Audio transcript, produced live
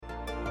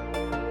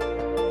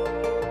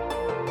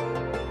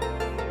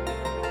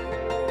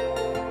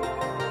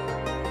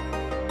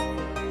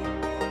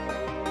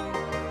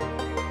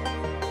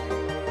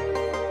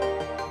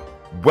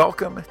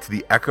Welcome to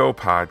the Echo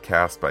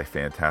Podcast by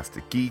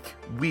Fantastic Geek.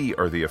 We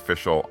are the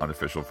official,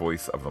 unofficial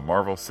voice of the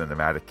Marvel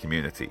Cinematic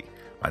community.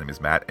 My name is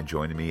Matt, and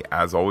joining me,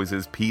 as always,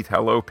 is Pete.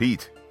 Hello,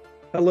 Pete.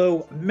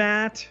 Hello,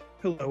 Matt.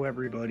 Hello,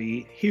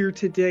 everybody. Here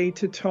today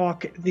to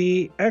talk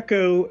the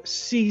Echo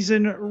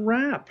season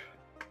wrap.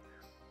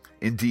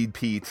 Indeed,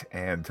 Pete,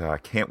 and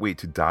can't wait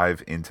to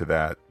dive into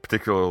that.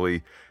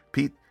 Particularly,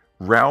 Pete,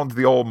 round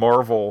the old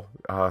Marvel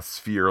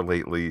sphere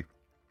lately,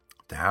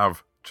 to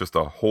have just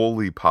a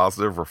wholly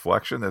positive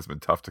reflection has been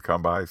tough to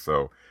come by,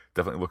 so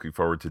definitely looking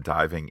forward to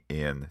diving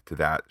into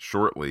that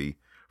shortly.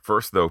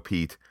 First, though,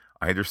 Pete,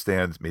 I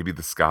understand maybe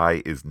the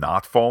sky is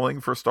not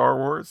falling for Star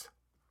Wars?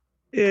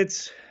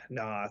 It's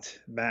not,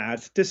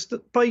 Matt.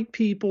 Despite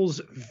people's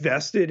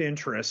vested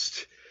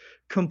interest,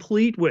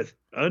 complete with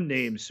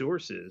unnamed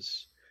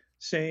sources,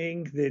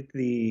 saying that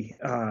the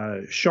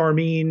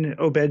Sharmeen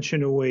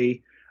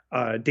Obaid-Chinoy,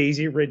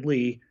 Daisy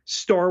Ridley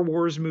Star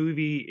Wars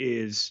movie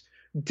is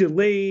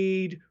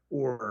delayed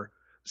or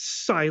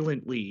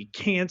silently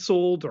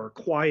canceled or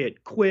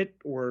quiet quit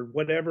or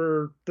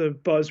whatever the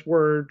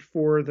buzzword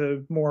for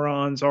the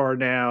morons are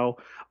now.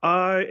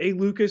 A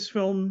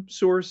Lucasfilm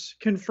source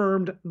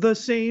confirmed the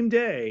same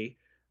day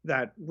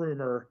that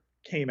rumor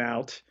came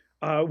out,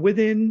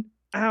 within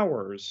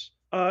hours.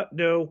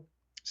 No,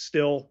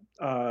 still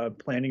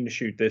planning to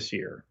shoot this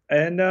year.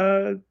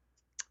 And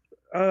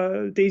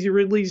Daisy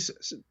Ridley's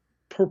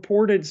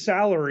purported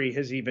salary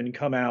has even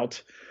come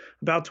out,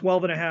 about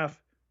 $12.5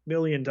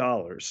 million.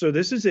 So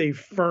this is a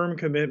firm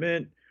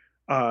commitment.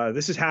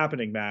 This is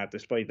happening, Matt,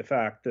 despite the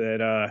fact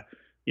that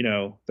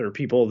there are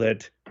people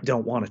that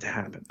don't want it to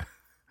happen.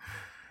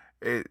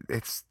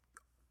 It's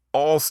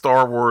all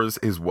Star Wars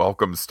is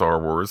welcome Star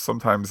Wars.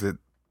 Sometimes it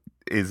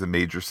is a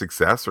major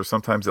success, or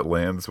sometimes it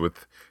lands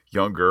with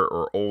younger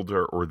or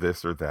older or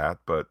this or that.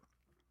 But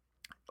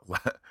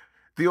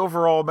the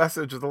overall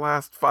message of the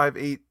last 5,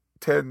 8,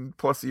 10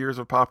 plus years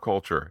of pop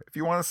culture: if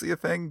you want to see a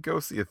thing, go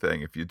see a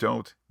thing. If you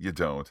don't, you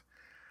don't.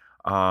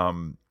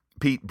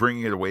 Pete,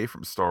 bringing it away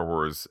from Star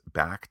Wars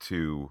back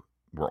to,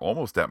 we're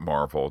almost at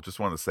Marvel. Just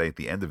want to say at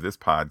the end of this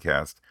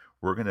podcast,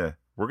 we're gonna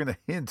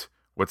hint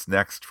what's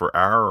next for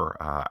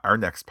our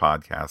next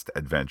podcast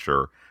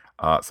adventure.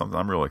 Something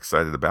I'm really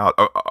excited about.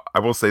 I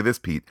will say this,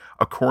 Pete,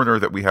 a corner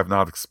that we have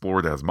not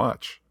explored as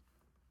much.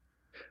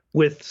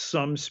 With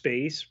some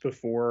space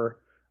before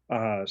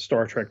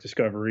Star Trek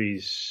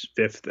Discovery's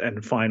 5th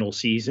and final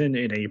season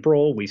in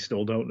April. We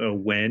still don't know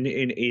when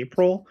in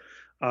April.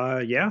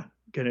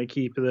 Gonna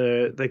keep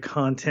the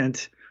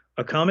content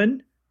a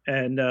coming,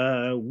 and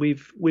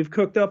we've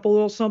cooked up a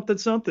little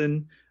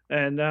something,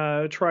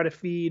 and try to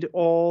feed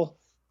all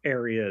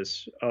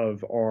areas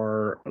of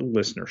our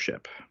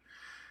listenership.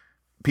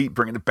 Pete,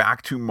 bringing it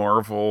back to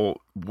Marvel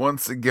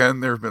once again,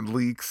 there have been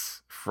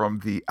leaks from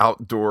the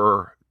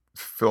outdoor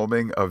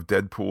filming of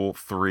Deadpool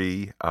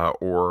 3,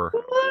 or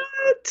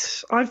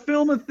what? I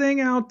film a thing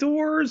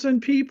outdoors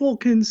and people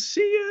can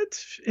see it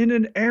in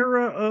an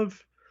era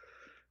of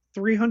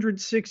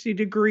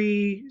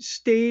 360-degree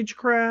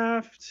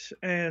stagecraft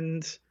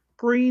and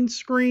green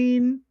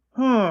screen.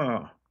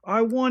 I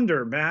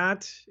wonder,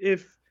 Matt,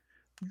 if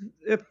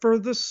for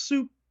the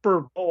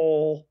Super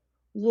Bowl,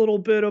 little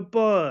bit of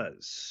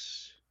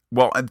buzz.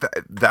 Well,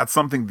 that's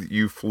something that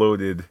you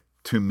floated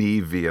to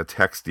me via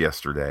text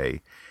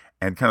yesterday,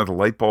 and kind of the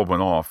light bulb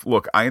went off.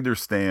 Look, I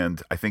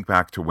understand. I think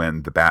back to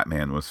when the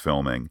Batman was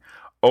filming.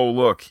 Oh,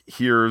 look,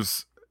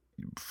 here's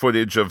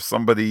footage of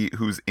somebody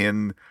who's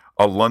in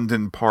a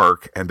London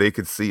park, and they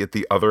could see at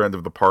the other end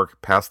of the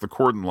park, past the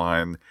cordon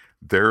line,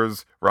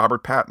 there's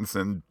Robert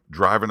Pattinson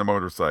driving a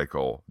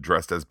motorcycle,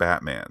 dressed as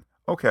Batman.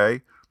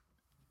 Okay.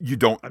 You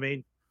don't... I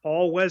mean,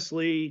 Paul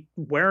Wesley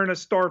wearing a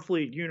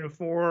Starfleet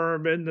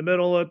uniform in the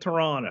middle of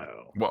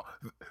Toronto. Well,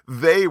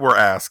 they were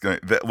asking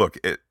that, look,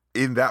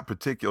 in that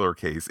particular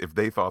case, if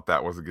they thought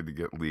that wasn't going to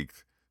get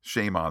leaked,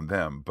 shame on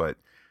them. But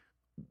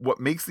what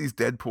makes these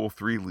Deadpool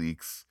 3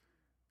 leaks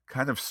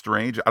kind of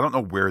strange, I don't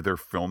know where they're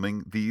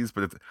filming these,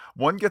 but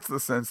one gets the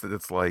sense that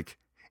it's like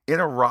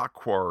in a rock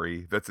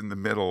quarry that's in the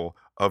middle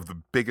of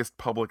the biggest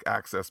public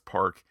access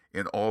park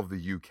in all of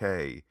the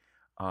UK.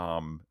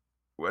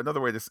 Another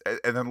way to,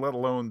 and then let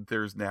alone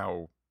there's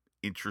now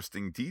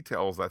interesting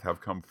details that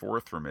have come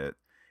forth from it.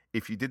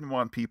 If you didn't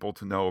want people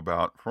to know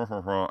about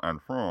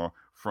and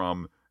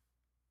from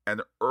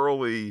an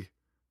early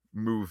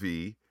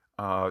movie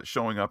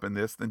showing up in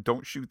this, then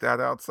don't shoot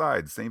that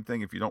outside. Same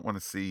thing if you don't want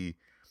to see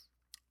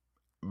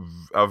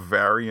a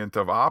variant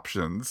of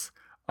options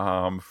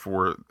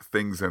for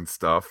things and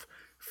stuff,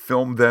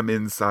 film them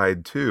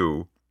inside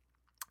too.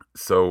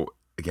 So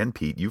again,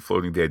 Pete, you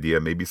floating the idea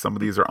maybe some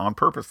of these are on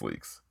purpose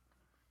leaks.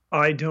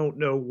 I don't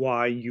know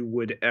why you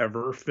would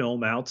ever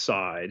film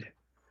outside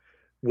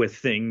with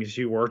things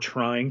you are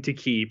trying to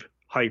keep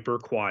hyper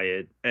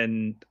quiet.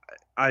 And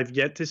I've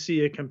yet to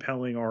see a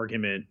compelling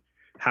argument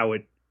how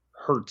it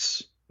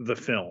hurts the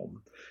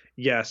film.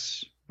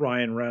 Yes,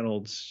 Ryan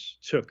Reynolds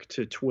took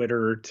to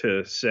Twitter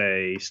to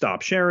say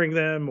stop sharing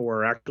them,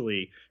 or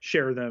actually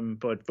share them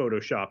but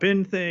Photoshop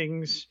in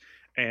things.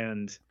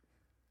 And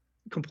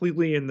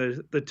completely in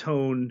the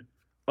tone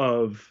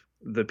of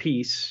the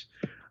piece.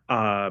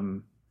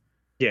 Um,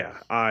 yeah,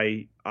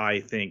 I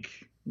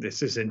think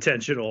this is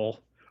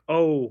intentional.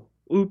 Oh,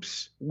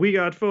 oops, we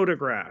got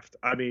photographed.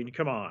 I mean,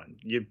 come on.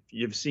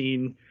 You've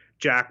seen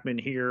Jackman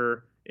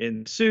here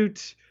in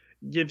suit.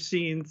 You've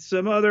seen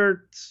some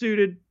other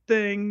suited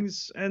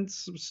things and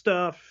some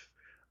stuff.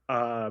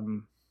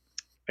 Um,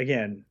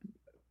 Again,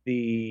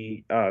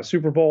 the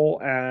Super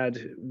Bowl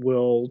ad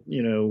will,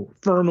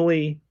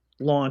 firmly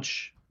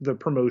launch the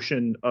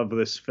promotion of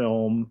this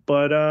film.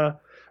 But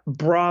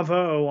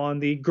bravo on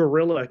the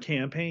guerrilla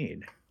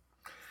campaign.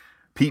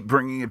 Pete,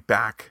 bringing it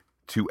back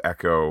to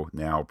Echo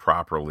now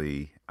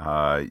properly,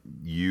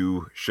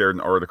 you shared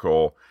an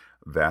article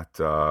that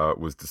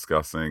was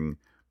discussing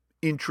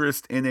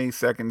interest in a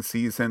second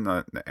season,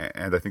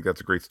 and I think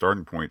that's a great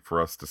starting point for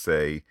us to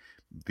say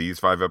these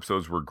 5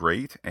 episodes were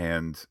great,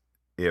 and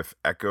if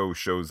Echo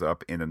shows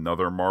up in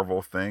another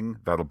Marvel thing,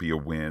 that'll be a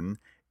win.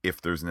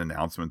 If there's an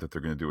announcement that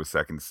they're going to do a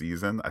second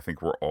season, I think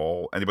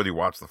anybody who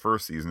watched the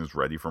first season is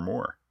ready for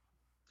more.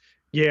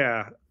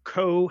 Yeah,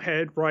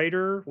 co-head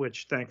writer,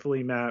 which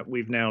thankfully, Matt,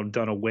 we've now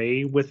done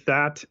away with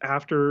that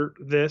after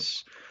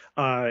this.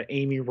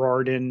 Amy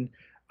Rardin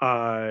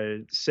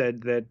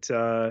said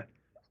that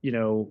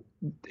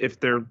if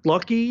they're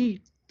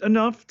lucky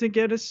enough to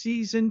get a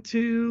season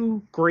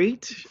 2,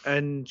 great,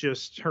 and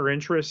just her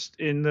interest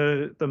in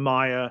the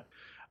Maya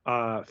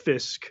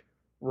Fisk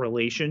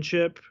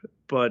relationship,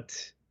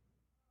 but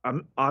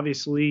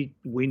obviously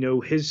we know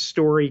his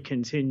story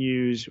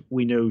continues.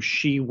 We know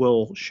she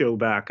will show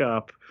back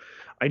up.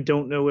 I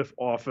don't know if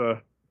off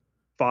a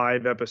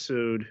 5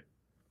 episode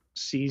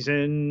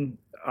season,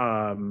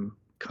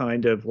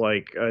 kind of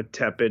like a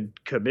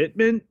tepid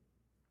commitment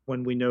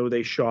when we know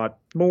they shot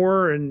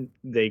more and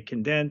they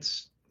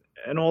condensed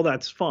and all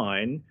that's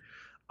fine.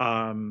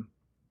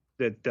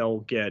 That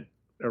they'll get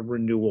a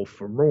renewal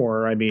for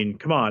more. I mean,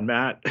 come on,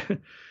 Matt.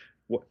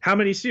 How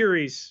many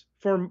series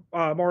for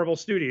Marvel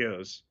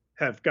Studios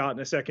have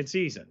gotten a second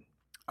season?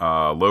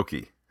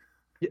 Loki.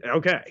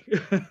 Okay.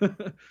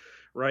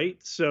 Right.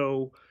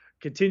 So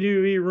continue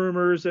to be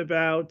rumors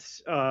about,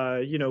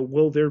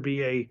 will there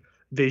be a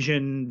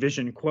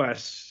Vision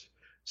Quest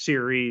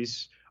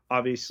series?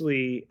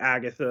 Obviously,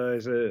 Agatha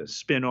is a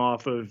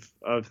spin-off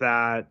of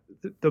that.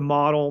 The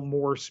model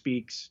more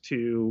speaks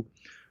to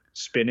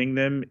spinning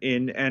them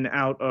in and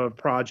out of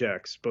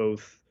projects,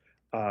 both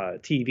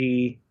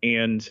TV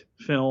and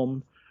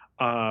film.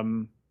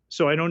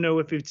 So I don't know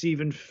if it's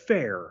even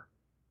fair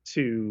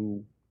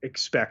to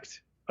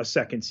expect a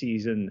second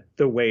season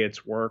the way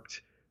it's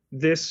worked.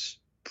 This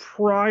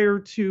prior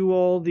to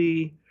all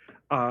the,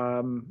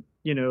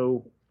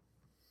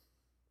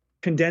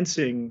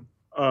 condensing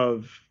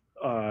of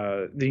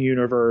the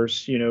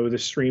universe, the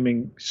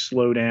streaming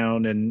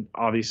slowdown, and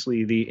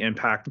obviously the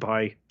impact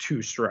by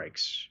 2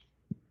 strikes.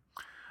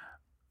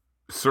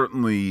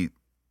 Certainly,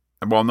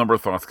 well, a number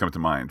of thoughts come to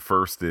mind.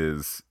 First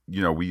is,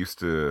 we used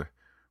to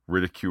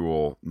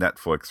ridicule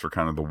Netflix for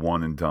kind of the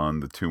one and done,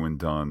 the two and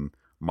done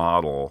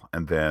model.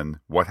 And then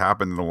what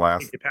happened in the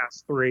last,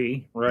 Past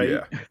 3, right?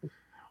 yeah,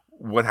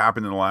 what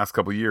happened in the last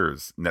couple of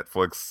years?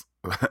 Netflix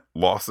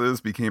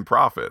losses became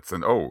profits.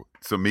 And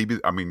so maybe,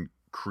 I mean,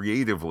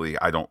 creatively,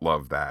 I don't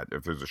love that.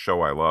 If there's a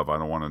show I love, I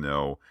don't want to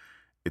know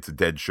it's a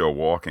dead show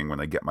walking when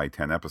I get my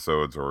 10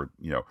 episodes or,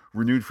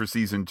 renewed for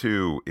season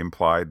 2,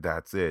 implied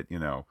that's it,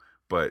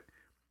 but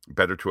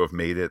better to have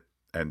made it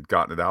and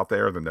gotten it out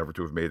there than never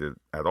to have made it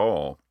at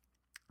all.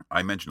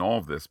 I mention all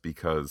of this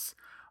because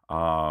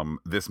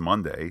this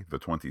Monday, the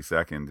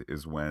 22nd,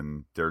 is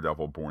when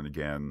Daredevil Born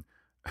Again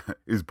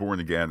is born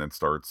again and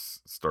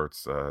starts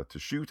to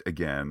shoot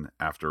again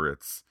after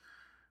its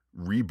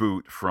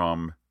reboot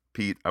from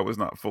Pete. I was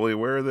not fully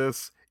aware of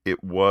this.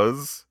 It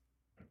was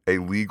a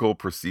legal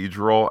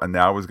procedural, and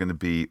now is going to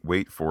be,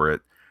 wait for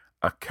it,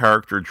 a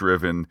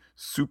character-driven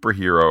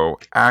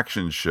superhero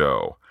action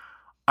show.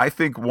 I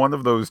think one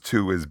of those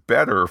two is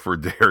better for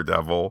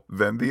Daredevil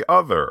than the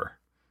other.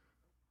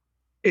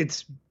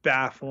 It's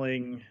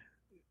baffling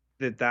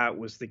that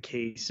was the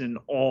case, and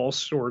all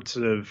sorts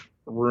of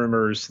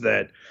rumors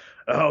that,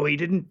 he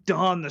didn't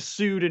don the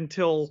suit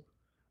until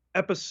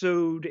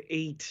episode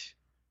 8.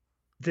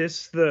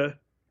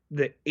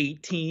 The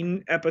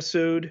 18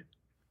 episode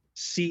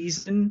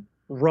season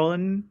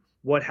run,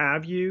 what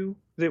have you,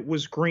 that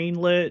was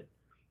greenlit.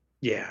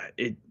 Yeah,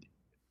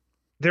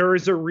 there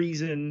is a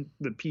reason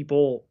the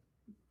people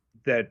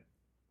that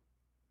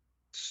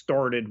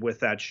started with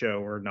that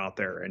show are not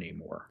there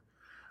anymore.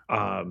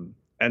 And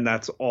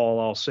that's all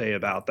I'll say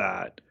about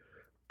that.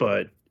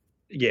 But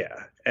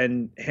yeah,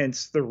 and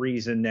hence the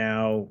reason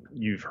now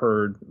you've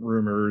heard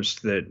rumors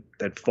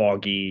that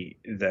Foggy,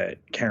 that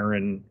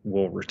Karen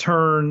will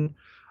return.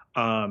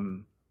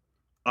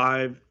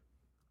 I've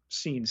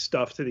seen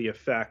stuff to the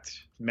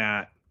effect,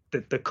 Matt,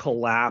 that the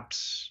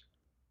collapse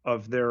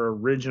of their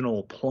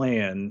original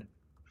plan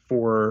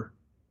for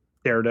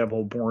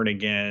Daredevil Born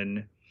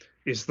Again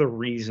is the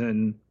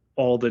reason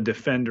all the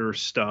Defender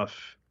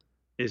stuff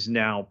is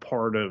now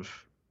part of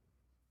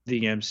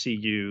the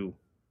MCU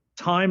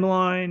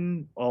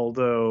timeline,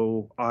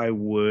 although I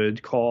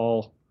would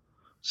call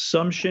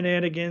some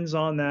shenanigans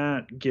on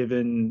that,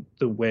 given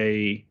the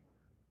way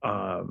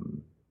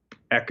um,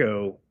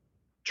 Echo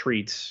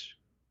treats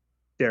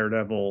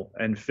Daredevil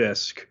and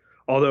Fisk.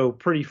 Although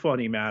pretty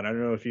funny, Matt. I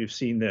don't know if you've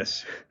seen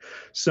this.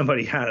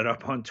 Somebody had it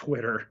up on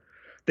Twitter.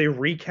 They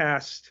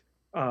recast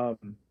um,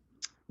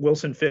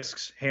 Wilson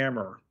Fisk's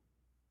hammer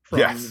from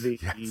Yes, the.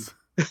 yes.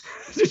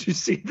 Did you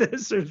see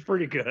this? It was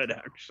pretty good,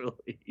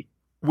 actually.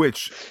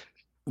 Which,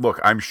 look,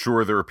 I'm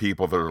sure there are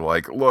people that are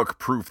like, look,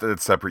 proof that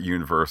it's separate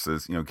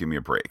universes. Give me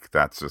a break.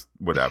 That's just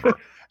whatever.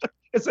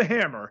 It's a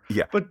hammer,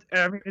 Yeah. but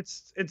I mean,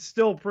 it's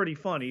still pretty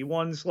funny.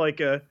 One's like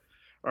a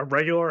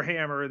regular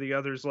hammer, the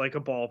other's like a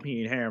ball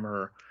peen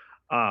hammer.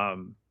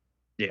 Um,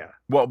 yeah,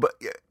 Well, but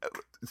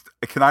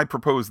can I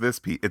propose this,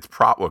 Pete?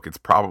 Look, it's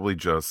probably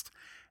just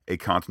a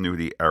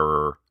continuity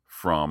error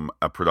from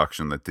a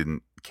production that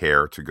didn't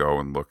care to go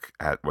and look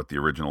at what the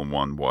original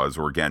one was,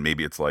 or again,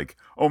 maybe it's like,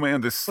 oh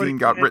man, this but scene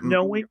got again, written.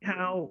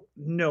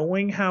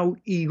 knowing how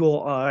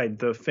eagle-eyed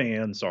the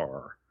fans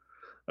are,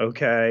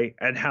 okay,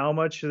 and how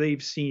much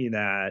they've seen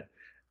that,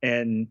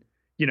 and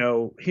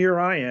here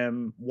I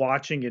am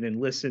watching it and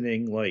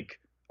listening, like,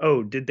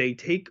 oh, did they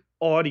take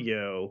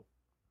audio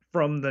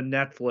from the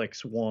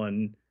Netflix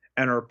one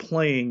and are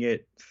playing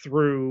it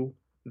through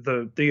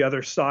the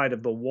other side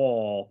of the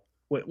wall?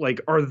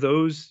 Like, are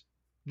those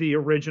the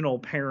original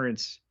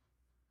parents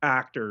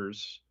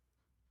actors,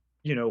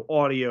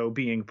 audio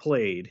being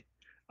played?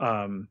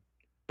 Um,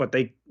 but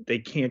they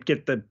can't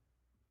get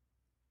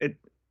it.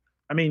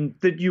 I mean,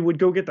 that you would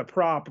go get the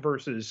prop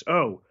versus,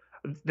 oh,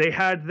 they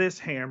had this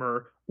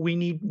hammer. We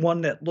need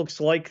one that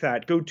looks like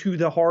that. Go to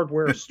the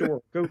hardware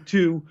store. Go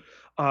to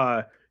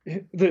uh,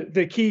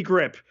 the key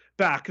grip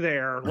back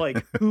there.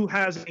 Like, who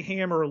has a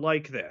hammer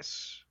like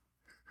this?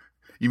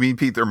 You mean,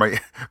 Pete? There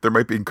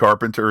might be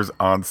carpenters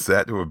on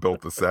set who have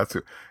built the sets.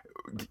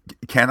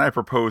 Can I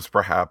propose,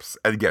 perhaps?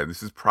 And again,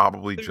 this is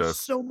probably There's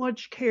just. so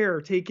much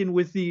care taken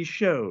with these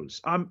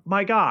shows.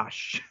 My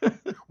gosh.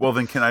 Well,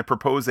 then, can I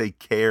propose a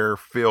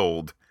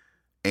care-filled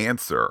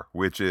answer,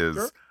 which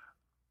Sure. is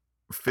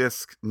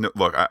Fisk? No,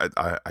 look,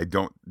 I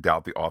don't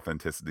doubt the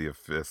authenticity of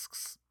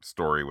Fisk's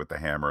story with the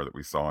hammer that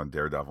we saw in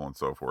Daredevil and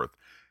so forth.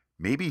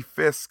 Maybe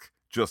Fisk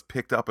just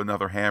picked up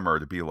another hammer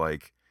to be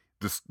like,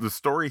 the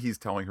story he's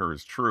telling her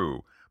is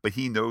true, but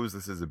he knows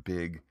this is a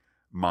big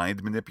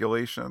mind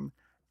manipulation,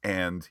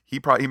 and he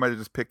might have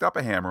just picked up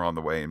a hammer on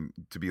the way and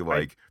to be I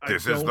like, I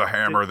this is the don't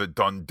hammer that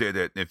done did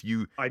it. And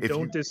I if don't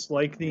you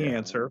dislike the yeah,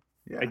 answer.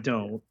 I yeah.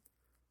 don't.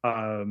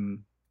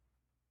 Um,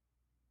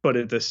 but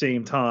at the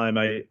same time,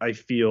 I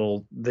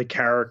feel the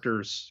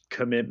character's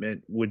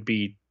commitment would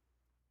be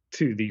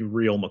to the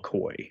real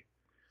McCoy.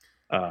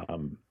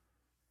 Um,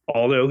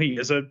 Although he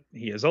is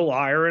a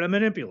liar and a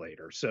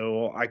manipulator,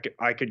 so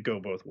I could go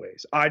both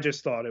ways. I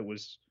just thought it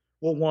was,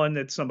 well, one,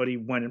 that somebody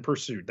went and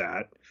pursued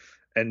that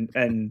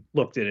and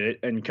looked at it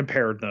and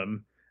compared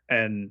them,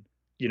 and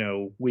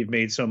we've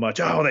made so much,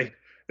 oh,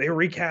 they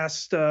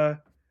recast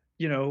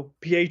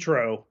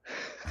Pietro.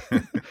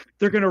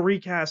 They're going to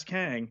recast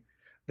Kang.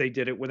 They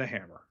did it with a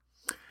hammer.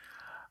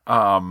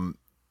 um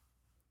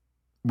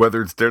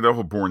Whether it's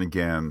Daredevil Born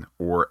Again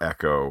or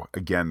Echo,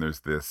 again, there's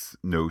this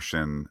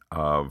notion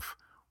of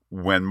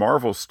when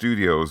Marvel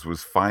Studios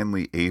was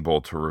finally able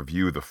to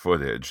review the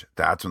footage,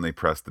 that's when they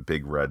pressed the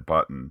big red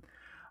button.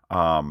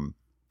 Um,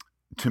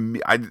 to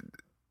me,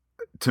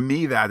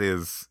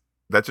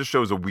 that just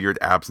shows a weird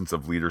absence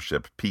of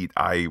leadership. Pete,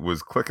 I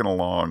was clicking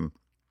along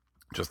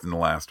just in the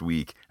last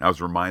week, and I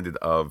was reminded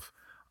of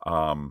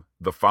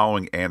the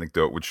following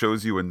anecdote, which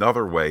shows you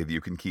another way that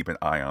you can keep an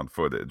eye on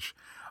footage.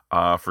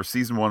 For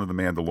season one of The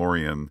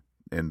Mandalorian,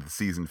 in the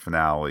season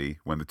finale,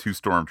 when the two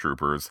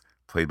stormtroopers,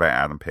 played by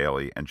Adam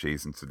Paley and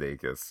Jason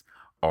Sudeikis,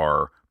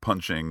 are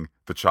punching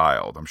the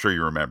child. I'm sure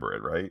you remember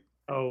it, right?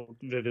 Oh,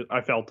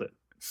 I felt it.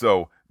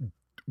 So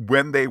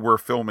when they were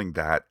filming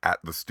that at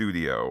the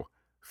studio,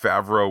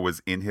 Favreau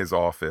was in his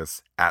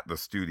office at the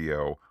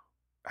studio.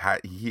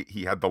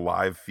 He had the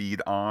live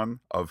feed on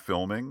of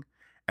filming,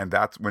 and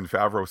that's when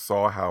Favreau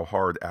saw how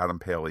hard Adam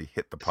Paley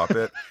hit the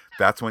puppet.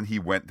 That's when he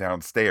went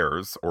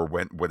downstairs or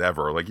went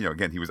whatever. Like,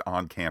 again, he was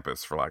on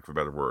campus, for lack of a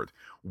better word.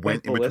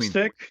 Went Went in between.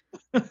 ballistic.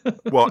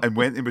 Well, and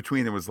went in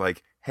between and was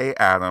like, "Hey,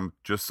 Adam,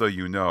 just so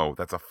you know,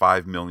 that's a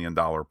 $5 million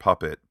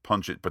puppet.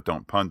 Punch it, but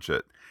don't punch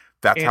it."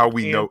 That's how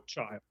we And know.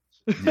 child.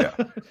 Yeah.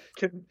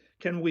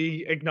 Can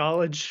we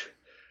acknowledge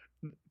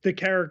the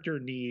character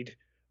need,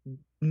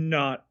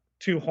 not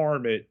to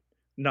harm it,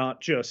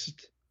 not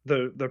just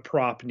the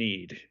prop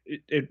need?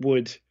 It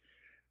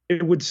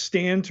would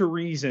stand to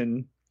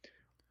reason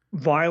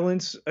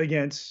violence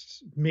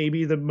against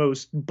maybe the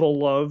most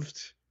beloved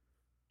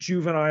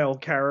juvenile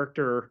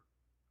character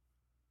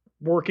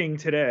working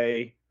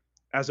today,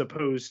 as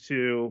opposed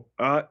to,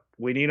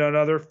 we need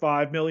another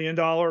 $5 million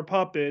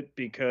puppet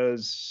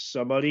because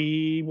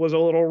somebody was a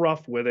little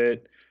rough with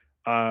it.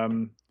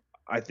 um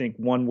I think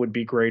one would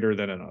be greater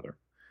than another.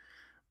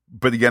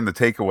 But again, the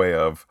takeaway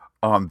of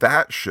on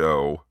that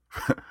show,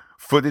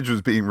 footage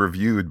was being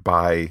reviewed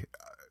by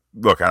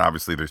look, and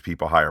obviously there's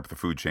people higher up the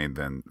food chain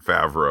than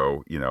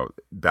Favreau,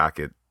 back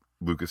at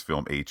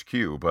Lucasfilm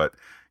HQ, but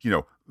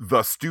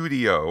the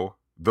studio,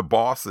 the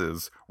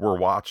bosses were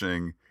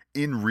watching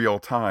in real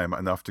time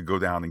enough to go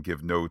down and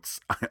give notes,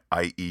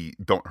 i.e.,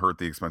 don't hurt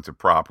the expensive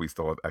prop. We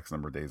still have X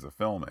number of days of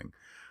filming.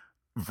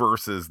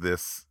 Versus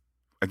this,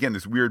 again,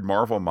 this weird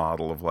Marvel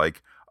model of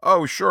like,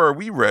 oh, sure,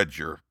 we read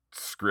your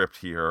script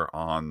here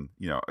on,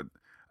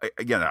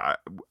 again, I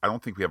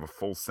don't think we have a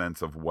full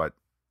sense of what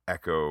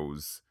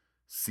Echo's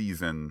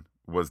season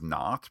was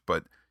not,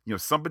 but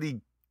somebody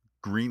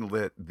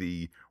greenlit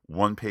the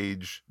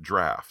 1-page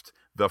draft,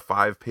 the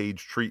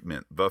 5-page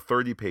treatment, the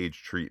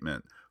 30-page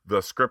treatment,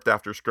 the script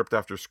after script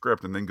after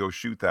script, and then go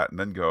shoot that, and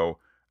then go,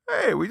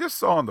 hey, we just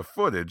saw in the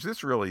footage,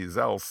 this really is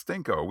El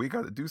Stinko. We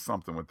got to do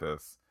something with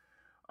this.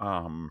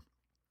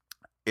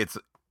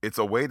 It's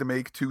a way to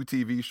make 2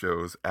 TV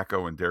shows,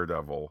 Echo and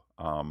Daredevil.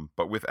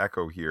 But with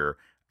Echo here,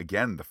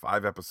 again, the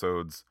 5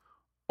 episodes,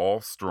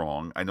 all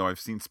strong. I know I've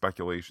seen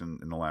speculation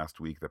in the last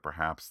week that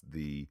perhaps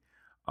the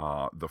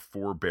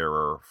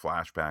forebearer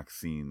flashback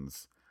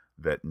scenes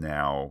that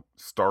now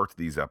start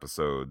these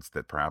episodes,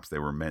 that perhaps they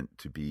were meant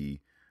to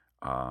be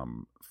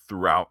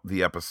throughout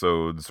the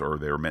episodes, or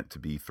they were meant to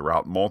be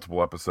throughout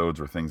multiple episodes,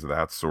 or things of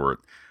that sort.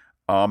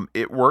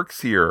 It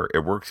works here. It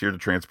works here to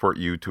transport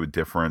you to a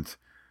different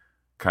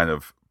kind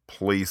of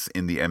place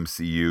in the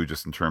MCU,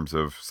 just in terms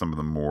of some of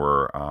the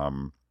more,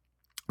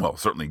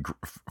 certainly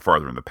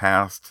farther in the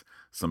past,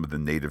 some of the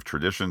native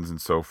traditions and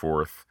so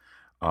forth,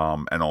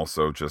 and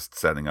also just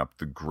setting up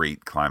the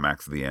great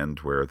climax at the end,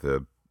 where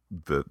the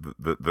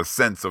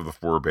sense of the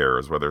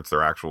forebears, whether it's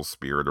their actual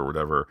spirit or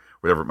whatever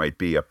it might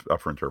be, up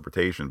for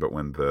interpretation. But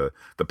when the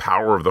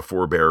power of the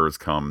forebears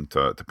come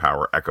to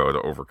power Echo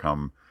to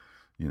overcome,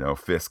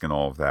 Fisk and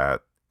all of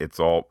that, it's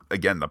all,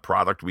 again, the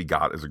product we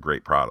got is a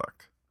great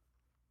product.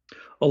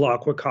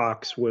 Alaqua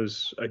Cox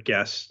was a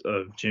guest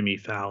of Jimmy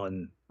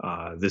Fallon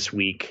this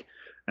week,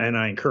 and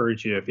I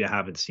encourage you, if you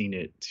haven't seen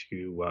it,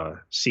 to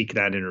seek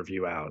that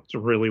interview out. It's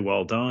really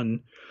well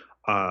done.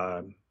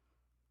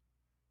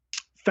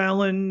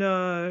 Fallon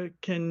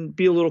can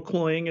be a little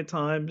cloying at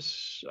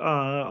times.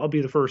 I'll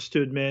be the first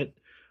to admit.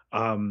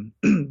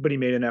 But he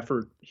made an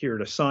effort here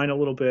to sign a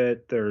little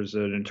bit. There's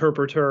an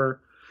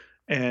interpreter,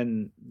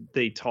 and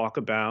they talk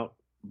about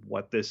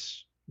what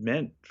this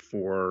meant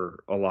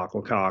for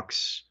Alaqua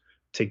Cox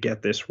to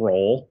get this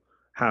role,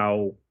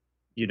 how,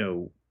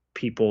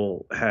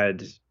 people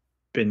had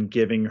been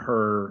giving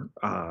her,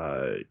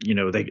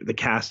 the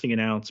casting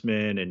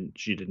announcement, and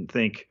she didn't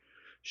think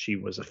she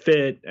was a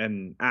fit,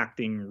 and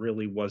acting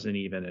really wasn't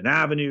even an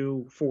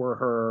avenue for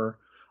her.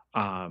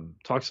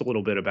 Talks a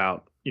little bit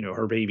about,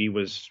 her baby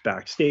was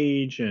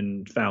backstage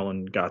and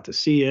Fallon got to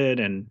see it,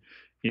 and,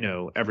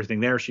 everything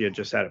there. She had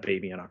just had a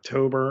baby in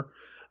October.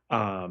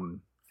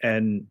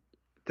 And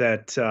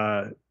that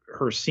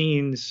her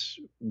scenes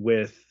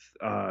with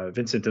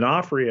Vincent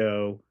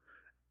D'Onofrio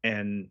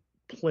and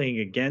playing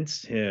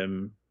against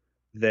him,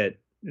 that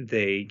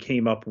they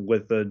came up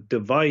with a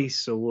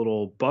device, a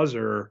little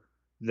buzzer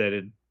that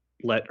had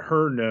let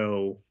her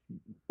know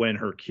when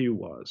her cue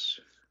was.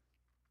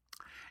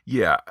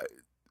 Yeah,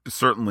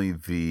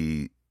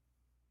 certainly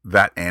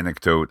that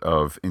anecdote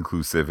of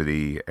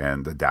inclusivity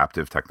and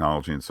adaptive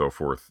technology and so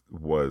forth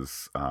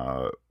was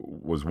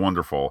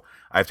wonderful.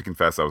 I have to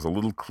confess, I was a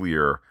little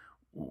clear.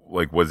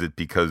 Like, was it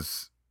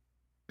because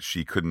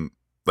she couldn't,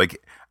 like,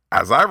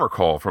 as I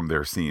recall from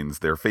their scenes,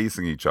 they're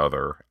facing each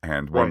other,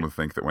 and one would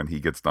think that when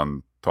he gets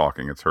done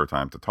talking, it's her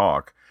time to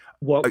talk.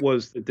 What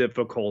was the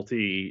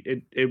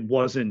difficulty? It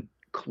wasn't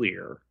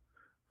clear.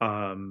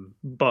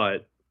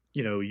 But,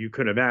 you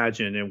could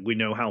imagine, and we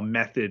know how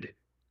method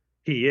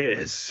he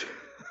is,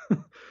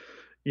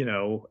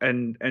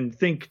 and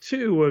think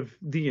too of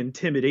the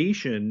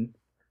intimidation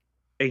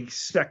a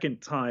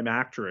second time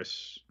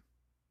actress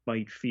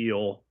might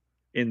feel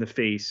in the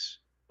face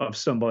of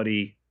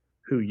somebody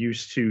who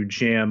used to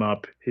jam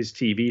up his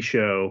TV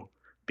show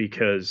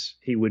because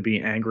he would be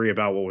angry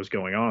about what was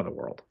going on in the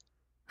world.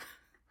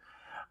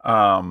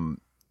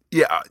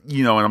 Yeah,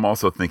 and I'm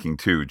also thinking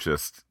too,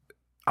 just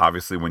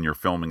obviously when you're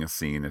filming a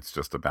scene, it's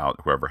just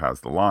about whoever has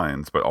the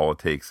lines, but all it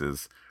takes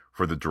is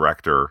for the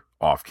director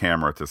off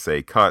camera to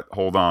say, cut,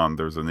 hold on,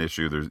 there's an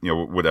issue, there's,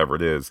 whatever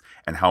it is,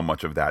 and how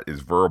much of that is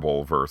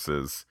verbal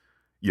versus,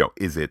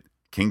 is it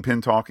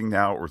Kingpin talking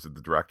now, or is it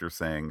the director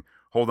saying,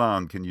 hold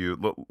on, can you,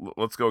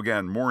 let's go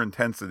again, more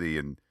intensity,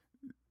 and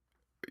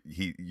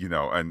he,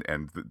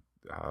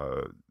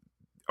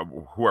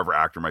 whoever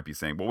actor might be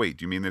saying, well, wait,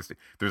 do you mean this?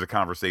 There's a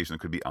conversation that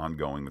could be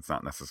ongoing that's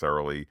not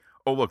necessarily,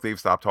 oh, look, they've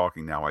stopped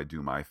talking, now I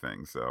do my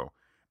thing. So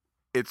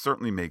it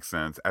certainly makes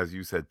sense. As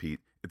you said,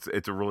 Pete,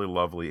 it's a really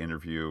lovely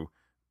interview.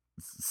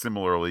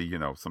 Similarly,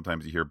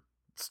 sometimes you hear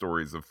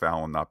stories of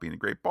Fallon not being a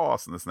great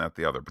boss and this and that,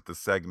 the other, but the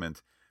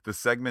segment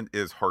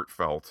is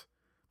heartfelt.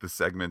 The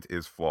segment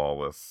is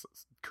flawless.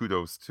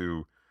 Kudos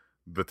to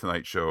The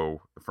Tonight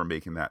Show for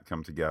making that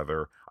come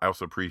together. I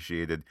also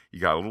appreciated you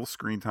got a little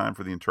screen time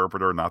for the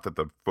interpreter. Not that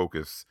the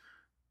focus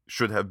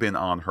should have been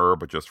on her,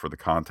 but just for the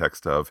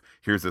context of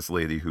here's this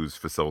lady who's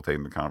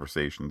facilitating the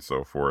conversation and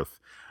so forth.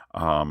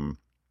 Um,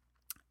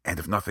 and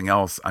if nothing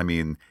else, I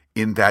mean,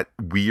 in that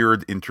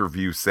weird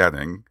interview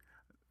setting,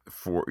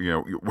 for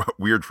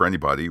weird for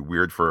anybody,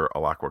 weird for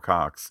Alaqua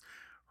Cox,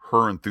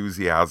 her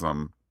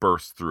enthusiasm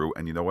burst through.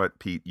 And you know what,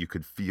 Pete, you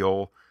could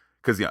feel,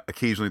 because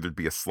occasionally there'd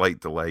be a slight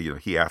delay.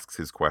 He asks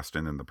his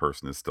question and the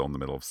person is still in the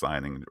middle of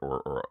signing,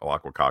 or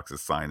Alaqua Cox is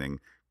signing.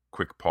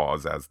 Quick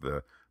pause as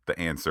the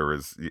answer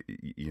is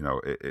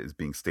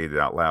being stated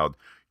out loud.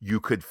 You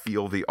could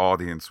feel the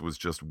audience was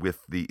just with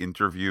the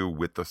interview,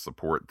 with the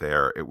support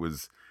there. It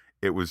was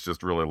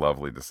just really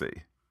lovely to see.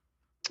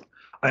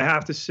 I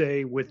have to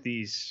say, with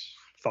these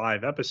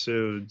 5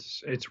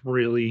 episodes, it's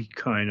really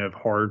kind of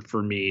hard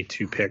for me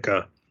to pick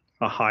a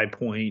high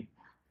point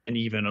and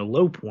even a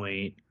low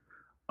point.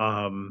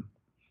 Um,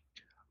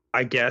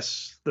 I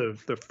guess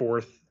the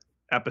fourth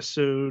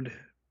episode,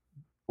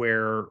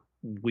 where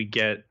we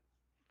get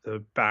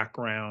the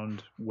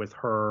background with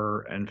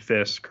her and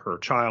Fisk, her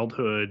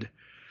childhood.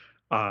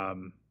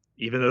 Um,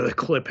 Even though the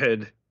clip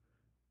had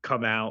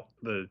come out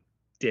the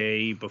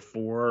day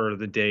before, or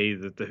the day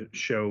that the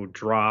show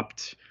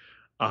dropped,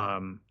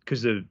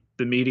 because the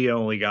media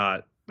only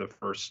got the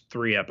first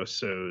 3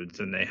 episodes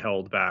and they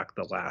held back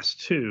the last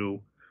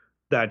two.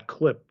 That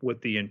clip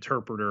with the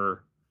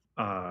interpreter,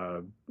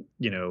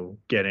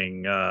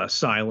 getting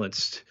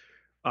silenced,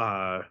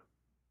 uh,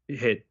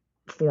 hit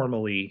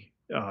formally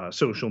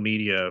social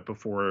media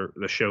before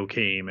the show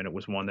came, and it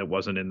was one that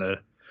wasn't in the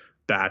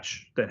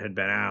batch that had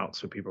been out.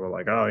 So people were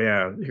like, "Oh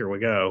yeah, here we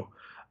go."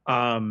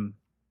 Um,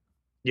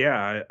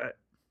 yeah,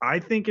 I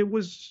think it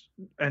was,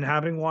 and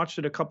having watched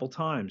it a couple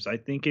times, I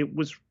think it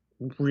was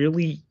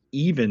really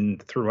even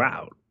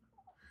throughout.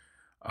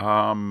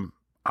 Um,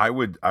 I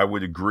would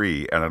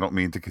agree, and I don't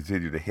mean to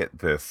continue to hit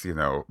this,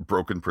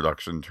 broken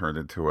production turned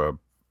into a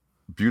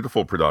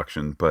beautiful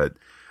production, but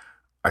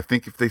I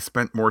think if they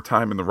spent more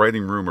time in the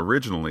writing room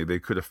originally, they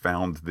could have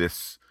found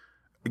this,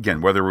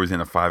 again, whether it was in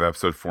a 5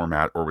 episode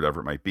format or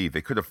whatever it might be,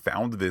 they could have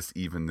found this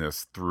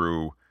evenness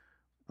through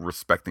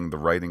respecting the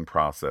writing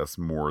process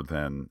more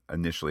than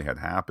initially had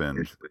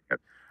happened,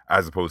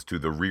 as opposed to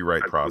the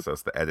rewrite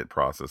process, the edit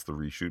process, the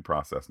reshoot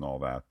process, and all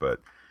that.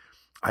 But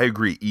I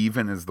agree.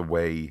 Even is the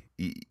way,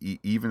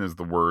 even is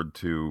the word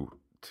to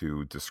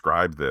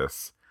describe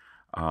this.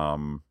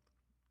 Um,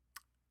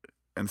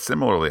 and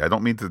similarly, I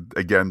don't mean to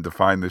again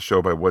define this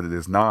show by what it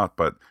is not,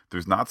 but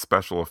there's not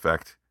special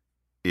effect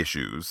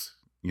issues.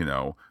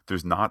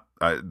 There's not.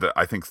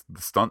 I think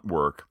the stunt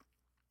work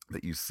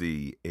that you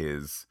see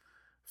is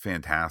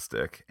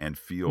fantastic and Mhm.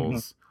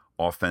 feels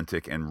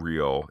authentic and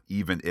real,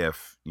 even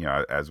if,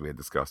 as we had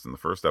discussed in the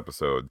first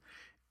episode,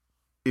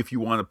 if you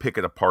want to pick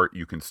it apart,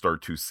 you can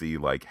start to see,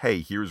 like, hey,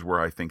 here's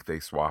where I think they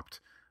swapped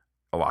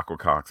Alaqua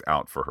Cox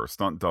out for her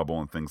stunt double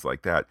and things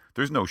like that.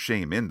 There's no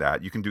shame in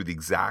that. You can do the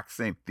exact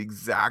same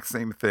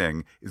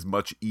thing is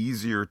much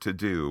easier to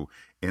do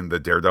in the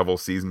Daredevil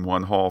season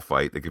 1 hall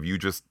fight. Like, if you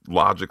just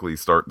logically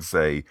start to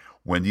say,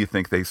 when do you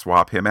think they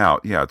swap him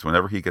out? Yeah, it's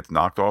whenever he gets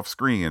knocked off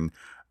screen.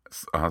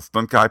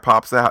 Stunt guy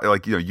pops out.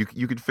 Like,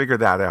 you could figure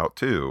that out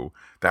too.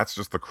 That's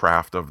just the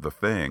craft of the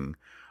thing.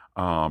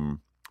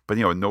 But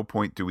at no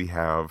point do we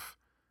have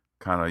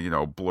kind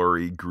of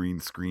blurry green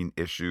screen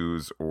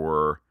issues,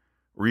 or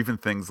even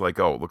things like,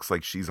 oh, it looks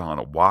like she's on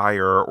a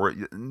wire, or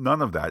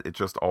none of that. It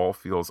just all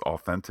feels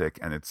authentic,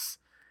 and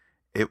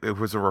it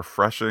was a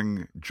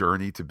refreshing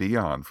journey to be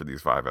on for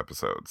these 5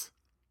 episodes.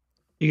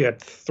 You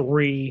got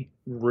 3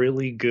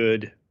 really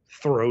good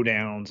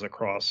throwdowns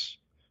across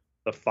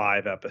the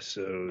 5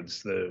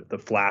 episodes. The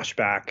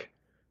flashback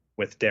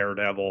with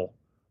Daredevil,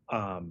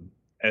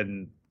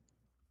 and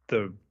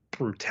the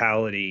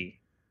brutality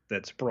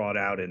that's brought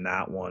out in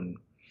that one.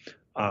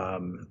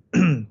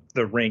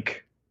 The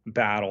rink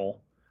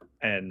battle,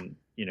 and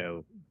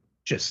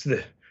just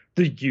the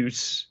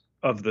use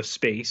of the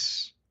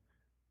space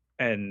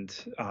and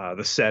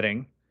the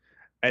setting.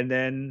 And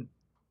then,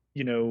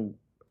 you know,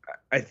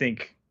 I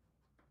think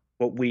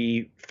what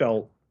we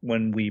felt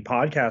when we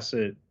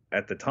podcasted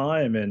at the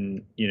time,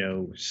 and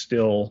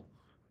still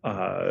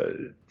uh,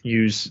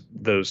 use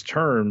those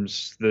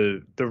terms,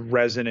 the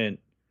resonant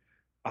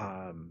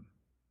um,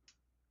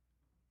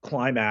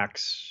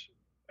 climax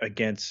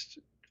against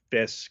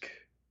Fisk,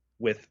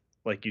 with,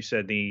 like you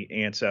said, the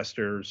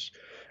ancestors,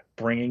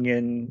 bringing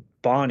in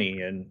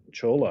Bonnie and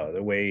Chola,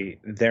 the way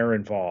they're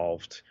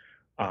involved,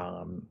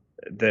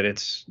 that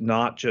it's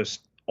not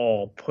just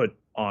all put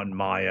on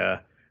Maya,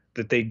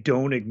 that they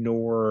don't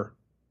ignore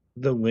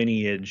the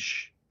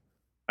lineage.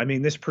 I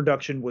mean, this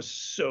production was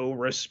so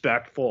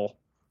respectful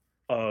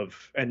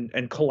of, and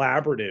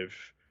collaborative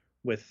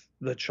with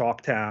the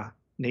Choctaw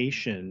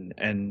Nation,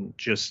 and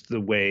just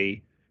the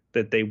way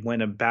that they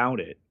went about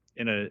it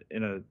in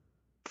a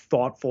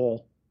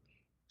thoughtful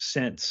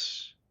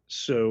sense.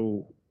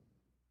 So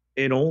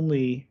it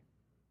only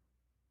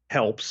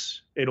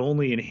helps, it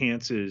only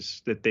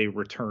enhances that they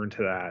return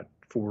to that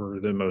for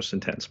the most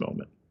intense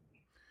moment.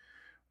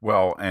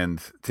 Well,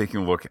 and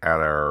taking a look at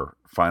our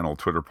final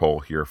Twitter poll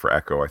here for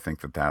Echo, I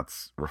think that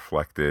that's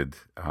reflected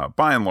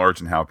by and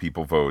large in how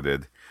people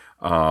voted.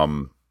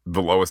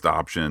 The lowest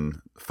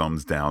option,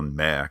 thumbs down,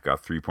 meh,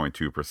 got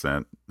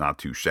 3.2%. Not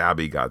too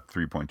shabby, got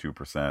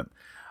 3.2%.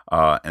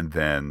 And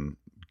then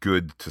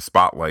good to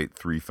spotlight,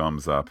 3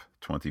 thumbs up,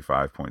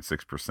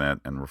 25.6%.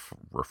 And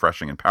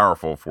refreshing and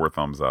powerful, 4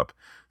 thumbs up,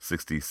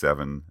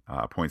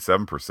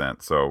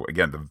 67.7%. So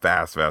again, the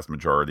vast, vast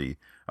majority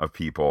of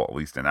people, at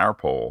least in our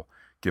poll,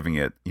 giving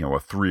it, a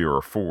 3 or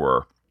a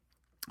 4.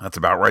 That's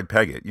about right.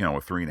 Peg it, a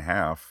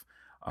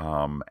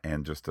 3.5,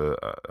 and just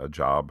a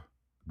job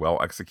well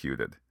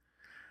executed.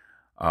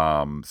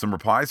 Some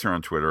replies here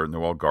on Twitter.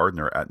 Noel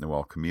Gardner at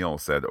Noel Camille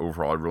said,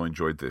 overall, I really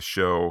enjoyed this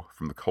show.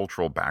 From the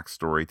cultural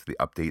backstory to the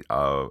update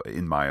of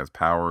in Maya's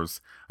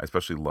powers, I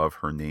especially love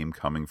her name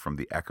coming from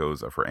the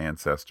echoes of her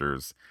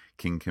ancestors.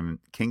 Kingpin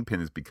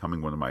is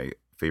becoming one of my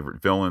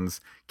favorite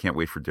villains. Can't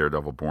wait for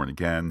Daredevil Born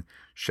Again.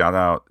 Shout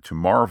out to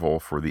Marvel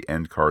for the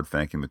end card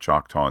thanking the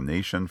Choctaw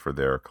Nation for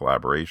their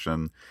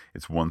collaboration.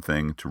 It's one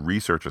thing to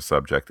research a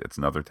subject, it's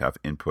another to have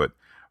input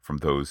from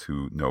those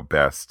who know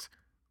best.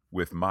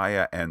 With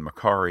Maya and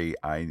Makkari,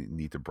 I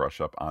need to brush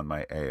up on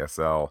my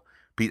ASL.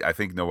 Pete, I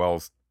think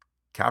Noel's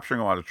capturing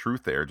a lot of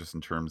truth there, just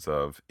in terms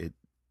of it,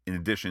 in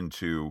addition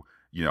to,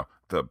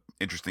 the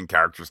interesting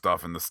character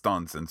stuff and the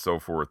stunts and so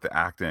forth, the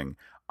acting.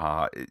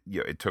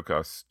 It took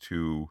us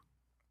to,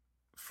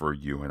 for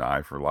you and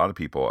I, for a lot of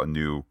people, a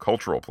new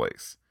cultural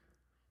place.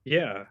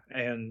 Yeah,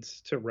 and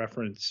to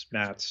reference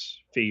Matt's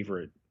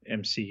favorite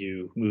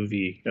MCU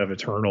movie of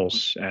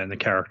Eternals and the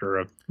character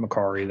of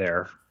Makkari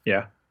there.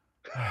 Yeah.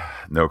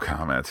 No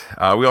comment.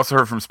 We also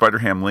heard from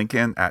Spider-Ham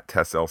Lincoln at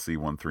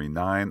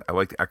TessLC139. I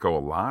liked Echo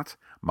a lot.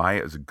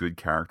 Maya is a good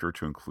character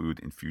to include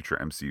in future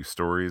MCU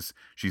stories.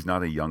 She's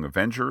not a Young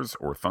Avengers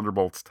or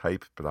Thunderbolts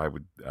type, but I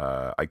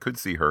could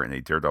see her in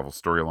a Daredevil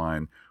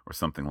storyline or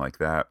something like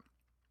that.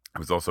 I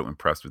was also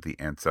impressed with the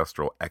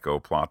ancestral Echo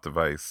plot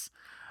device.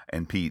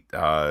 And Pete,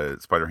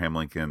 Spider-Ham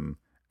Lincoln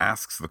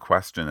asks the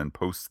question and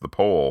posts the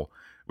poll,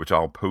 which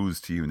I'll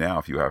pose to you now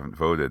if you haven't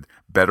voted.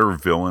 Better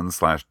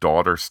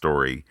villain/daughter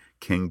story,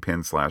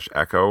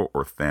 Kingpin/Echo,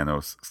 or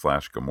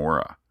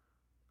Thanos/Gamora?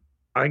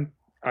 I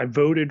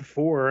voted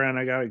for, and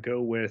I got to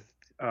go with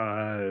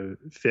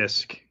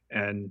Fisk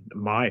and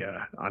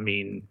Maya. I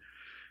mean,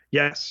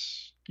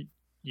 yes,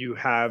 you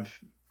have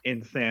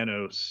in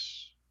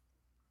Thanos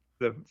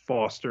the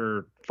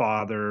foster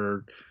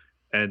father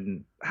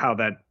and how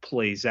that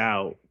plays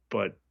out,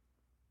 but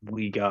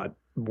we got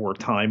more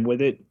time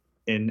with it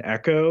in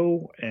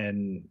Echo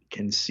and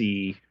can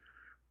see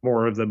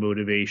more of the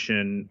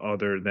motivation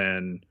other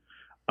than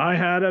I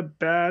had a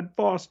bad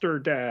foster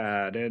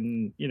dad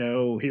and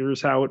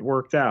here's how it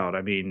worked out.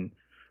 I mean,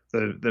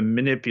 the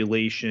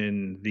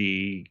manipulation,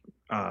 the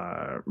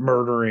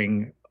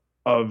murdering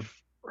of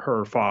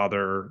her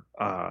father,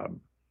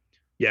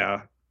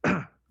 yeah,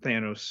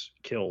 Thanos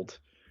killed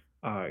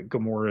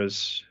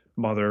Gamora's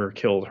mother,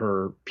 killed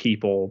her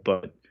people,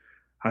 but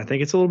I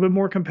think it's a little bit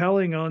more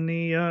compelling on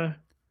the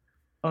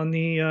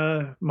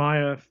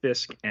Maya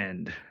Fisk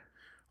end.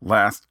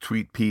 Last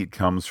tweet, Pete,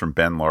 comes from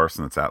Ben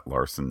Larson. It's at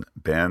Larson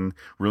Ben.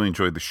 Really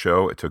enjoyed the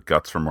show. It took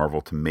guts for Marvel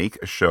to make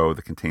a show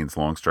that contains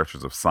long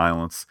stretches of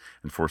silence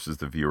and forces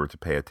the viewer to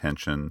pay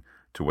attention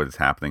to what is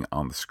happening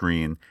on the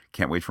screen.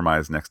 Can't wait for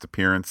Maya's next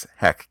appearance.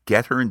 Heck,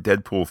 get her in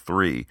Deadpool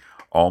 3.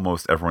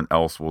 Almost everyone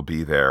else will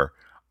be there.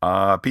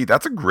 Pete,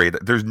 that's a great...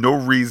 There's no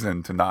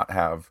reason to not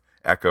have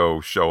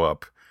Echo show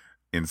up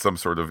in some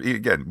sort of,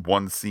 again,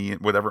 one scene,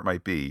 whatever it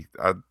might be.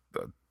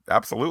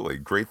 Absolutely.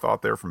 Great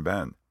thought there from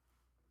Ben.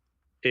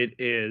 It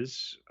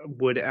is.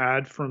 Would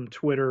add from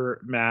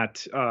Twitter,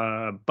 Matt,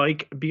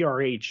 Bike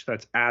BRH,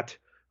 that's at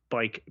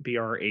Bike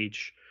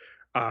BRH,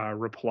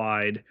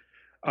 replied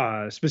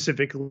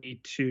specifically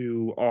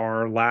to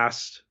our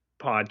last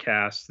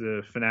podcast,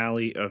 the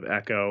finale of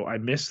Echo. I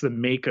missed the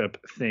makeup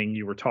thing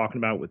you were talking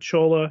about with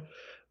Chola,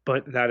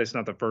 but that is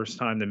not the first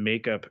time the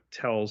makeup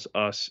tells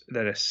us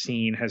that a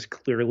scene has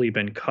clearly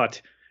been cut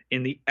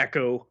in the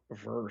Echo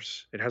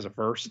verse. It has a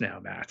verse now,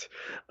 Matt.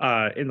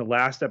 In the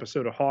last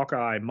episode of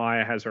Hawkeye,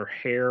 Maya has her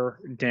hair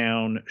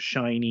down,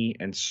 shiny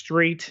and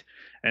straight,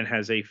 and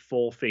has a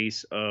full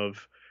face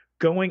of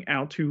going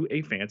out to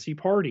a fancy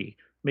party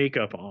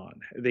makeup on.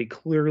 They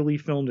clearly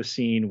filmed a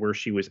scene where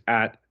she was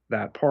at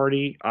that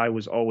party. I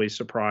was always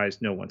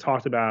surprised no one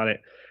talked about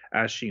it,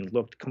 as she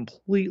looked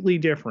completely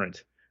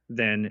different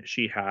than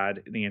she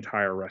had the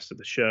entire rest of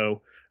the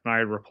show. And I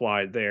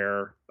replied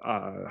there,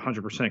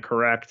 100%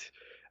 correct.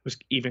 It was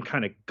even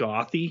kind of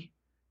gothy,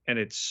 and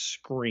it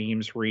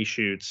screams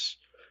reshoots.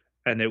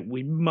 And that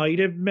we might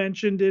have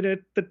mentioned it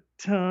at the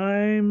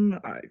time.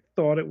 I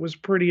thought it was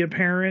pretty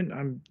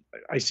apparent.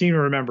 I seem to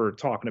remember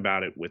talking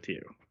about it with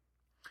you.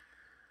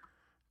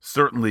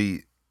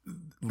 Certainly,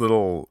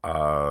 little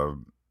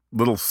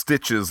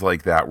stitches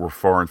like that were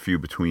far and few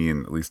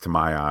between, at least to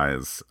my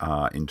eyes,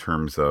 in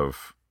terms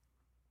of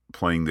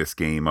playing this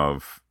game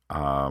of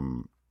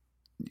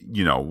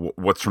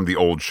what's from the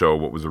old show,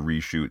 what was a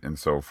reshoot, and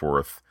so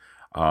forth.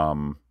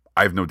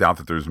 I have no doubt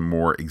that there's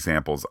more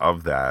examples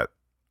of that.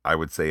 I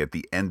would say at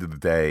the end of the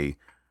day,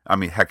 I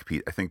mean, heck,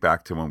 Pete, I think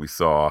back to when we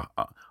saw,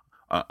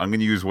 I'm going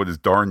to use what is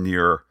darn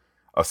near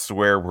a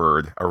swear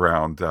word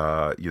around,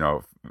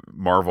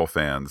 Marvel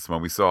fans.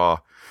 When we saw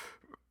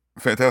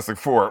Fantastic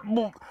Four,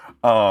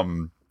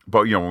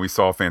 but, when we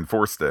saw Fan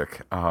Four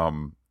Stick,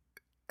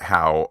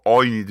 how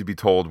all you need to be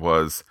told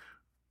was,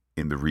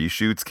 in the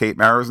reshoots, Kate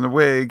Mara's in a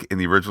wig. In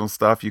the original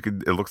stuff,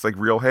 it looks like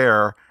real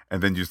hair,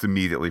 and then just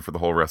immediately for the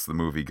whole rest of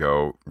the movie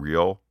go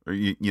real, or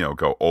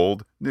go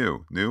old,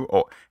 new,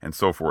 old, and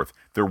so forth.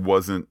 There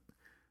wasn't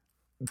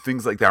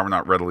things like that were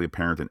not readily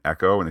apparent in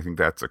Echo, and I think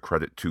that's a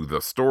credit to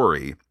the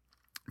story.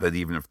 That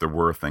even if there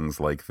were things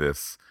like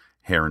this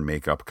hair and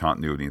makeup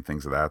continuity and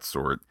things of that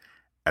sort,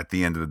 at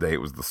the end of the day,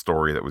 it was the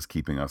story that was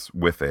keeping us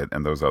with it,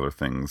 and those other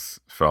things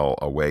fell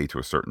away to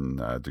a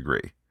certain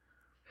degree.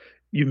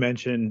 You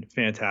mentioned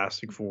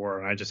Fantastic Four,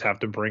 and I just have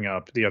to bring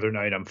up the other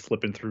night I'm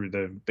flipping through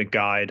the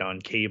guide on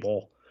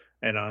cable,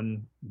 and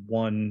on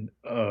one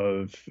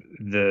of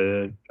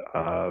the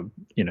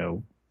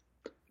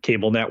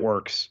cable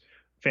networks,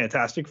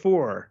 Fantastic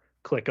Four,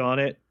 click on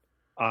it.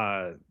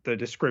 The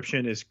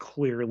description is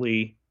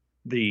clearly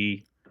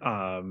the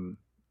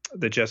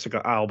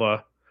Jessica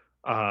Alba,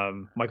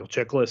 Michael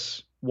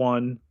Chiklis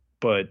one,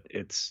 but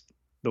it's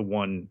the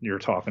one you're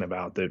talking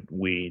about that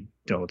we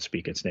don't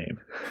speak its name.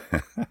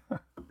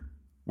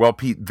 Well,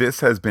 Pete,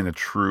 this has been a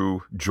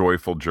true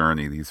joyful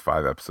journey, these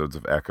 5 episodes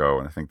of Echo,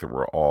 and I think that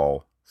we're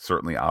all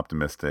certainly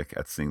optimistic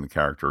at seeing the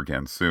character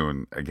again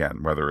soon.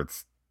 Again, whether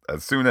it's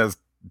as soon as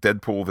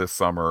Deadpool this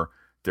summer,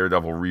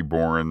 Daredevil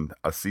Reborn,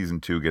 a season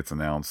 2 gets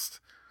announced,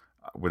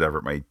 whatever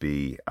it might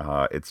be.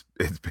 It's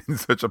been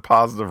such a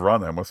positive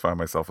run. I almost find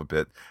myself a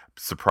bit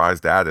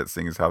surprised at it,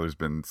 seeing as how there's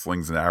been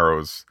slings and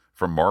arrows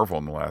from Marvel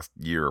in the last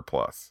year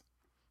plus.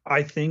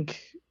 I think,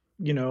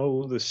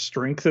 the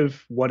strength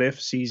of What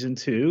If season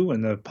 2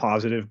 and the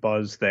positive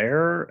buzz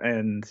there,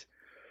 and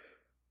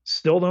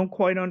still don't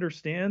quite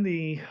understand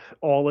the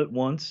all at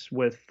once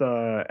with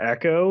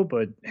Echo,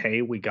 but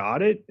hey, we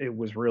got it. It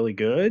was really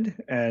good.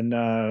 And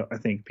I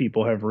think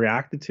people have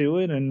reacted to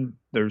it, and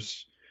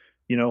there's,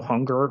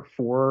 hunger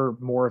for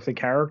more of the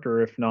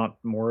character, if not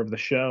more of the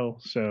show.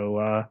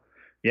 So,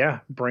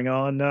 yeah, bring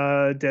on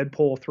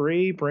Deadpool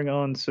 3, bring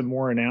on some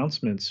more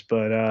announcements.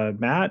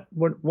 But Matt,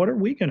 what are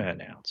we going to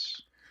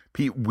announce?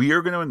 Pete, we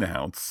are going to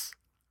announce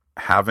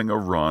having a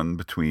run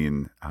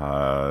between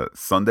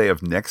Sunday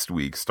of next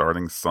week,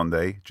 starting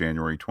Sunday,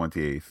 January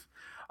 28th,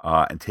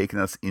 and taking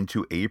us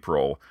into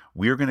April.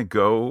 We are going to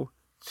go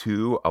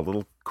to a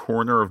little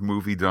corner of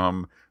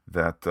moviedom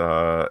that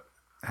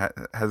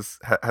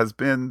has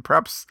been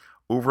perhaps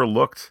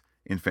overlooked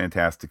in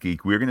Fantastic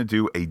Geek. We're going to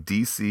do a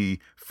DC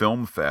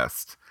Film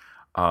Fest,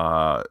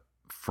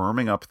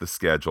 firming up the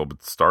schedule,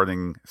 but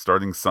starting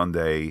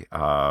Sunday.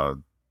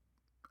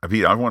 I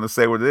mean, I don't want to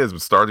say what it is,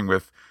 but starting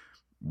with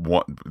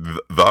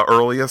the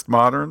earliest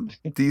modern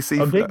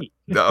DC, a biggie,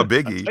 a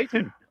biggie,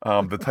 Titan.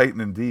 The Titan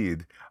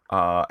indeed,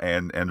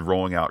 and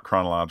rolling out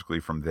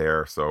chronologically from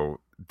there. So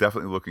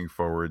definitely looking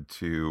forward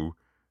to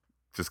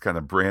just kind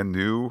of brand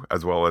new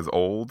as well as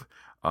old.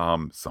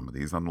 Some of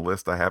these on the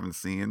list I haven't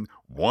seen.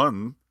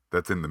 One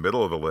that's in the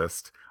middle of the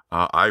list,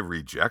 I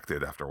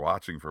rejected after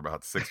watching for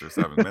about 6 or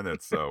 7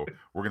 minutes. So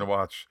we're gonna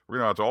watch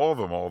all of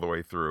them all the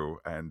way through,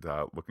 and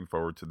looking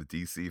forward to the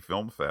DC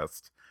Film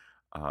Fest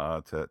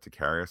to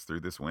carry us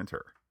through this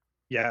winter.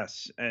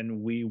 Yes,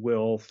 and we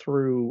will,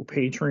 through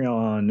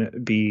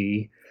Patreon,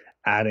 be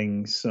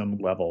adding some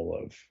level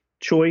of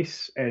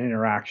choice and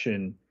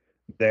interaction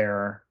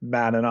there.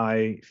 Matt and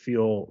I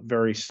feel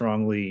very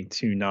strongly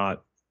to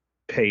not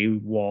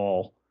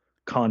paywall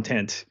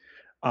content.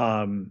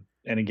 And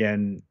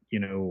again,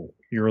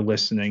 your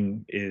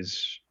listening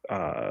is,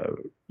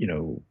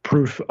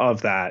 proof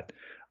of that,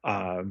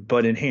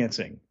 but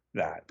enhancing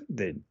that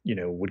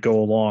would go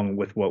along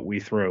with what we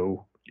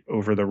throw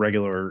over the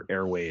regular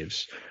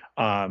airwaves.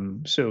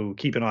 So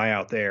keep an eye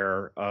out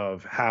there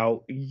of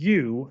how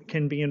you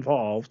can be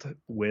involved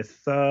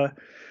with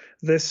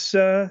this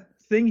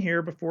thing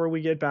here before we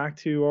get back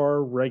to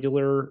our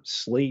regular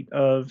slate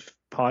of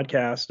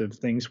podcast of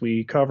things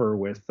we cover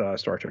with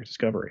Star Trek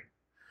Discovery.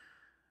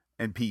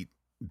 And Pete,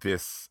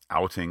 this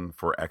outing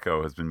for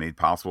Echo has been made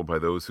possible by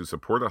those who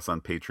support us on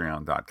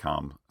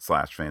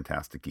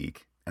patreon.com/fantasticgeek,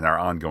 and our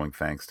ongoing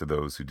thanks to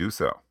those who do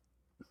so.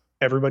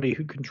 Everybody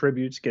who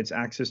contributes gets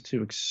access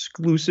to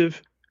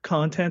exclusive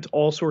content,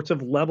 all sorts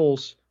of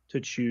levels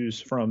to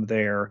choose from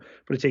there,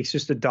 but it takes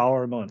just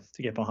 $1 a month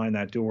to get behind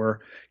that door.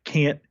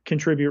 Can't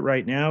contribute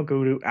right now?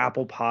 Go to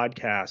Apple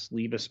Podcasts,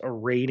 leave us a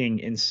rating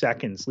in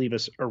seconds, leave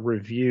us a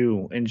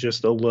review in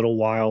just a little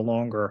while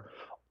longer,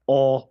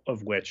 all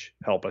of which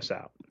help us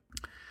out.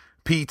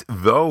 Pete,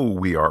 though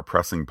we are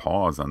pressing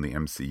pause on the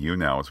MCU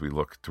now as we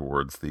look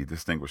towards the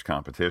distinguished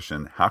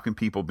competition, how can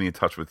people be in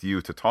touch with you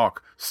to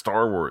talk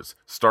Star Wars,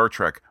 Star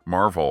Trek,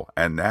 Marvel,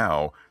 and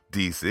now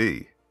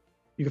DC?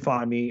 You can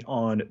find me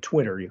on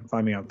Twitter. You can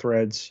find me on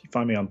Threads. You can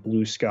find me on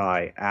Blue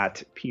Sky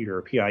at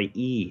Peter,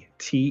 Pieterjkelaar,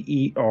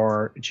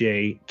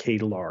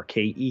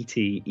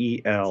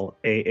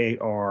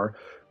 Ketelar,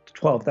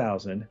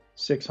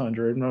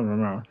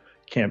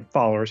 12,600.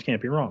 Followers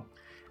can't be wrong.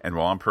 And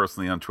while I'm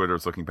personally on Twitter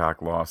as Looking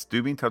Back Lost,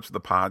 do be in touch with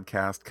the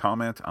podcast.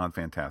 Comment on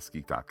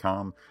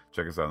fantasticgeek.com.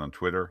 Check us out on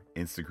Twitter,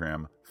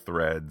 Instagram,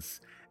 Threads,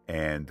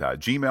 and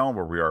Gmail,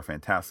 where we are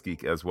Fantastic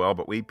Geek as well.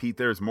 But wait, Pete,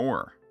 there's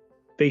more.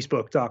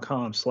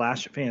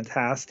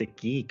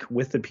 Facebook.com/fantasticgeek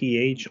with the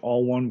PH,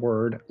 all one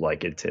word,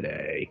 like it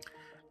today.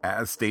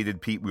 As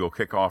stated, Pete, we will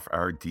kick off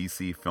our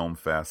DC Film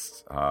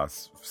Fest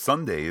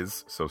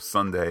Sundays. So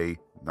Sunday,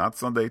 not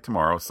Sunday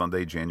tomorrow,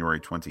 Sunday, January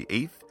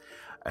 28th.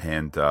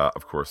 And,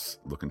 of course,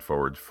 looking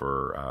forward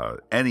for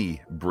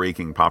any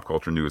breaking pop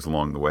culture news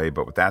along the way.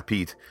 But with that,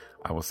 Pete,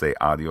 I will say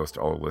adios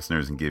to all the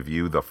listeners and give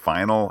you the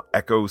final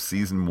Echo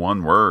Season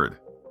 1 word.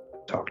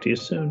 Talk to you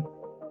soon.